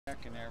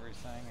check and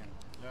everything and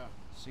Yeah.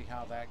 see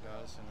how that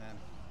goes, and then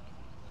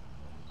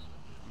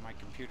my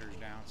computer's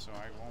down, so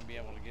I won't be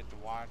able to get to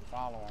watch,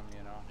 follow them,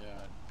 you know.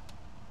 Yeah.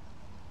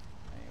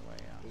 But anyway,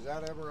 Is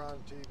that ever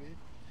on TV?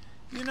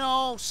 you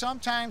know,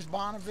 sometimes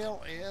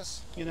Bonneville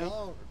is. You know,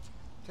 Well,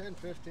 10,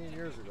 15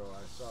 years ago,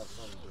 I saw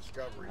some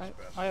Discovery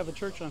special. I have a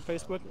church on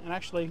Facebook, and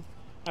actually,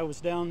 I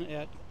was down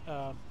at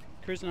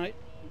Cruise Night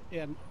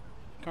in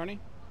Kearney,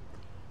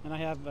 and I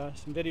have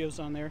some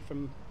videos on there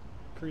from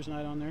Cruise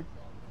Night on there.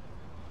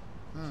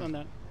 It's on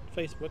that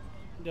Facebook,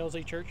 Dell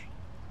Z Church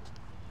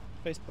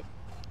Facebook.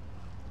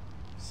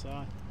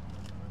 So,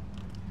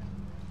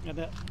 and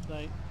that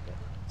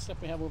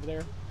stuff we have over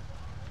there,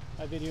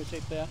 I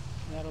videotaped that,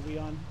 and that'll be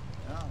on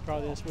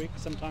probably this week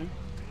sometime.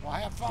 Well,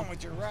 have fun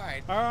with your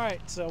ride. All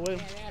right, so we'll.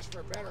 Can't ask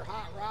for a better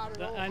hot rod.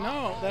 Or I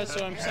know, that's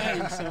what I'm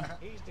saying. So,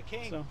 he's the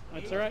king. So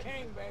that's he's all right. The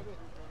king, baby.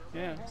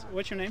 Yeah. So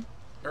what's your name?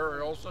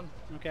 Harry Olson,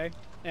 Okay.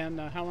 And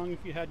how long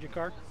have you had your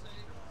car?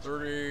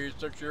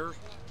 36 years.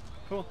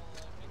 Cool.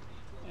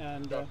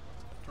 And Got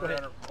go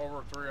ahead.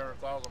 over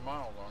 300,000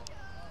 miles on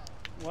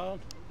it. Well,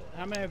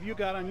 how many have you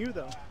got on you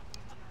though?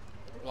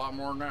 A lot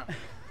more than that.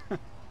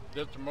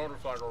 Did some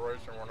motorcycle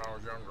racing when I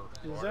was younger.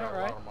 So Is I that got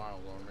right? a lot of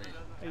miles on me.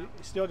 You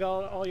still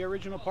got all your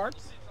original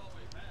parts?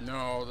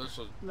 No, this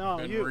has No,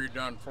 been you.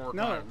 redone 4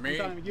 No, times. I'm Me?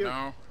 talking you.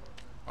 No.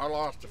 I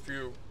lost a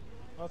few.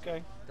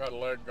 Okay. Got a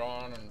leg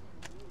gone and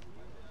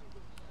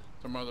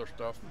some other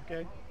stuff.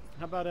 Okay.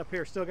 How about up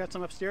here? Still got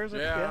some upstairs?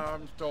 Yeah,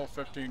 I'm still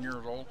 15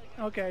 years old.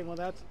 Okay. Well,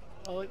 that's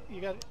all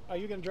you got. Are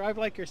you gonna drive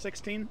like you're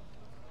 16?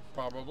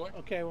 Probably.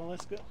 Okay. Well,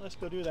 let's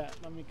go do that.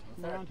 Let me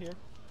come around here,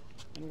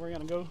 and we're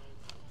gonna go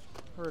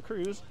for a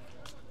cruise.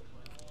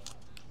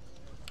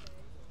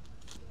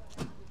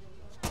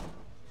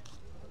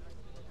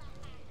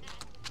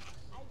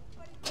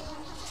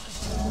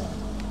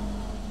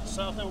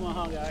 South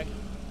Omaha guy.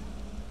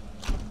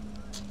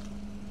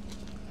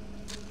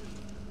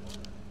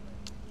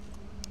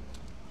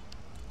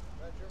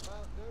 That's your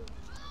Mountain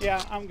Dew?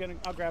 Yeah,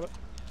 I'll grab it.